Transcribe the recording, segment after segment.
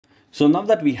So now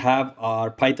that we have our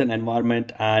Python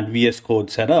environment and VS Code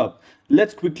set up,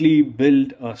 let's quickly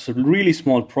build a really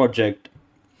small project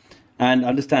and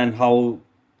understand how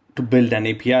to build an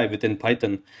API within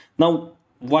Python. Now,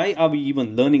 why are we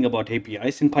even learning about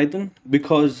APIs in Python?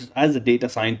 Because as a data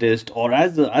scientist or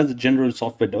as a general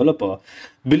software developer,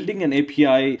 building an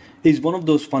API is one of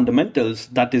those fundamentals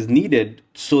that is needed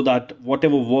so that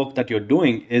whatever work that you're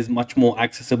doing is much more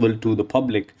accessible to the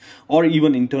public or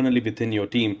even internally within your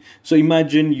team. So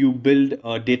imagine you build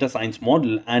a data science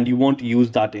model and you want to use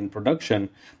that in production.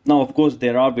 Now, of course,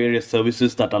 there are various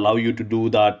services that allow you to do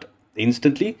that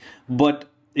instantly, but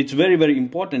it's very, very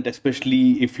important,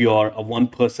 especially if you're a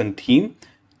one-person team,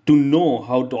 to know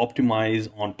how to optimize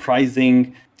on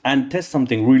pricing and test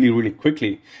something really, really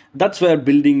quickly. That's where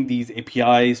building these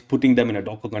APIs, putting them in a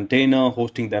Docker container,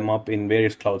 hosting them up in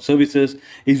various cloud services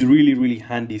is really, really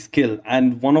handy skill.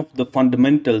 And one of the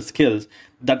fundamental skills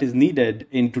that is needed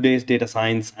in today's data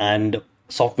science and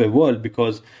software world,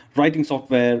 because writing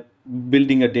software,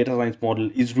 building a data science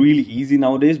model is really easy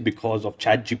nowadays because of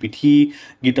ChatGPT,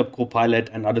 GitHub Copilot,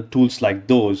 and other tools like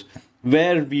those.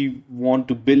 Where we want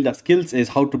to build our skills is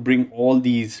how to bring all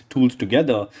these tools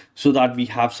together so that we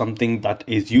have something that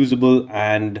is usable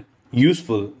and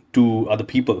useful to other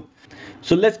people.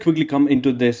 So let's quickly come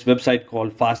into this website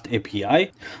called FastAPI.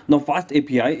 Now,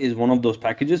 FastAPI is one of those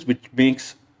packages which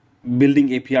makes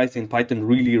building APIs in Python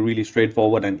really, really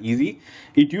straightforward and easy.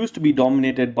 It used to be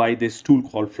dominated by this tool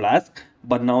called Flask,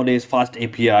 but nowadays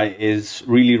FastAPI is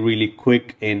really, really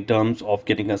quick in terms of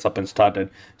getting us up and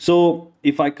started. So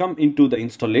if I come into the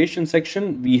installation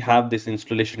section, we have this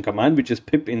installation command, which is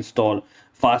pip install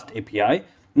FastAPI.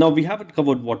 Now we haven't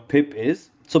covered what pip is.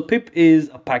 So pip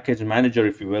is a package manager,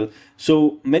 if you will.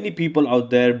 So many people out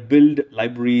there build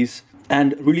libraries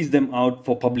and release them out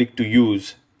for public to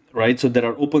use. Right, so there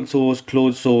are open source,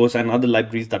 closed source, and other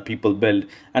libraries that people build.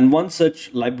 And one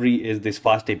such library is this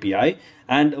FastAPI.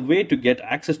 And a way to get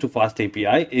access to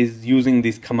FastAPI is using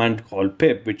this command called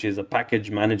pip, which is a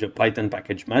package manager, Python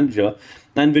package manager.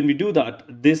 And when we do that,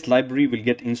 this library will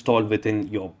get installed within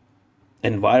your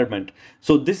environment.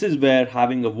 So this is where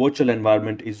having a virtual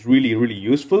environment is really, really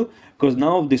useful, because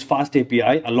now this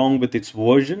FastAPI, along with its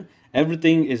version,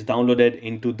 everything is downloaded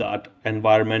into that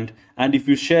environment. And if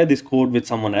you share this code with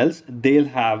someone else, they'll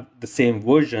have the same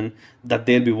version that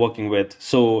they'll be working with.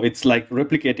 So it's like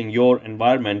replicating your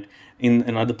environment in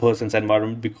another person's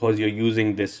environment because you're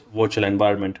using this virtual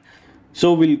environment.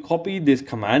 So we'll copy this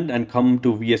command and come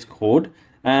to VS Code,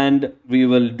 and we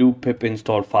will do pip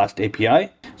install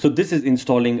FastAPI. So this is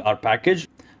installing our package.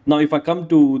 Now, if I come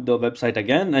to the website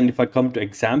again, and if I come to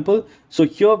example, so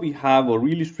here we have a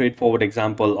really straightforward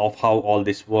example of how all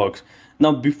this works.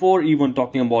 Now, before even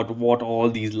talking about what all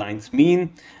these lines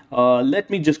mean, let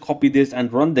me just copy this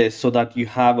and run this so that you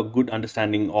have a good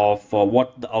understanding of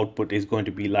what the output is going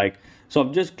to be like. So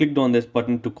I've just clicked on this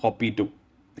button to copy to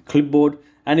the clipboard,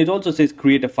 and it also says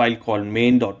create a file called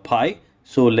main.py.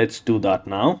 So let's do that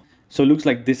now. So it looks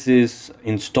like this is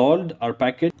installed, our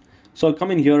package. So I'll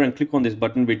come in here and click on this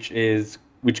button,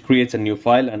 which creates a new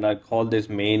file, and I'll call this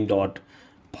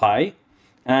main.py.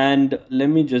 And let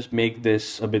me just make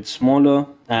this a bit smaller,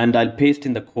 and I'll paste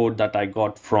in the code that I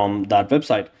got from that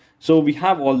website. So we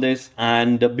have all this,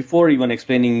 and before even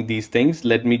explaining these things,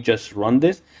 let me just run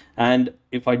this. And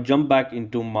if I jump back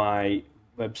into my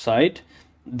website,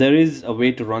 there is a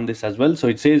way to run this as well. So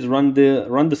it says run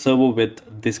the server with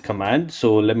this command.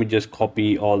 So let me just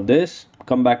copy all this,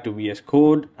 come back to VS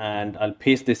Code, and I'll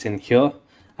paste this in here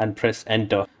and press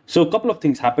enter. So a couple of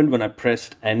things happened when I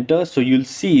pressed enter. So you'll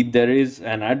see there is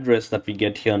an address that we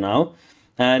get here now,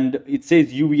 and it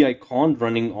says UVICon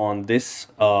running on this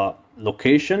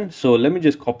location. So let me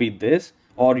just copy this,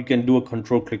 or you can do a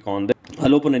control click on this.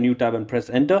 I'll open a new tab and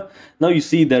press enter. Now you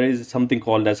see there is something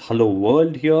called as hello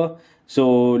world here.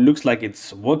 So looks like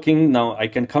it's working. Now I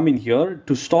can come in here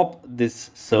to stop this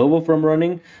server from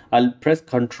running. I'll press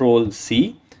Control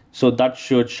C. So that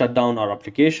should shut down our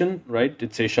application, right?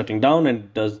 It says shutting down, and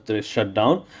it does the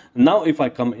shutdown. Now if I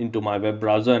come into my web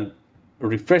browser and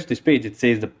refresh this page, it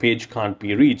says the page can't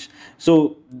be reached.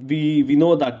 So we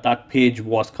know that that page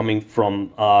was coming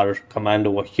from our command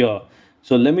over here.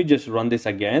 So let me just run this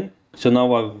again. So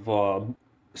now I've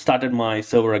started my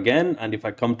server again, and if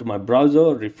I come to my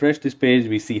browser, refresh this page,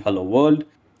 we see hello world,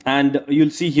 and you'll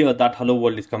see here that hello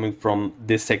world is coming from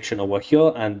this section over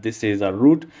here, and this is our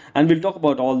root. And we'll talk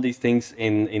about all these things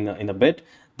in a bit.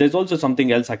 There's also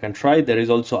something else I can try. There is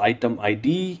also item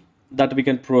ID that we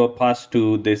can pass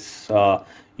to this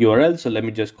URL. So let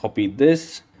me just copy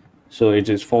this. So it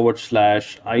is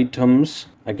 /items.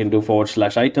 I can do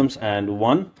 /items and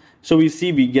 1. So we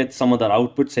see we get some other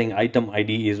output saying item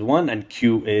ID is 1 and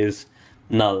Q is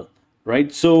null,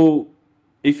 right? So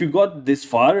if you got this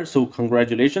far, so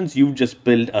congratulations, you've just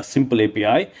built a simple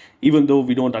API. Even though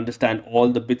we don't understand all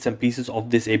the bits and pieces of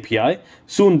this API,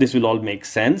 soon this will all make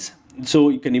sense. So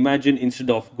you can imagine, instead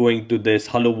of going to this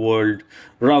hello world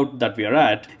route that we are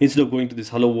at,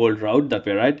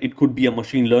 it could be a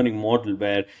machine learning model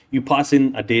where you pass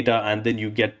in a data and then you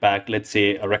get back, let's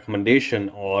say, a recommendation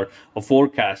or a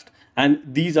forecast. And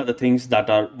these are the things that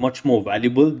are much more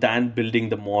valuable than building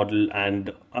the model.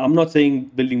 And I'm not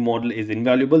saying building model is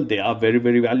invaluable. They are very,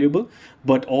 very valuable.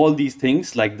 But all these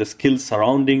things, like the skills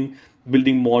surrounding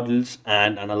building models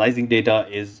and analyzing data,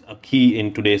 is a key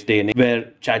in today's day and age, where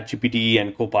ChatGPT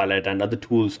and Copilot and other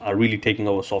tools are really taking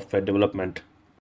over software development.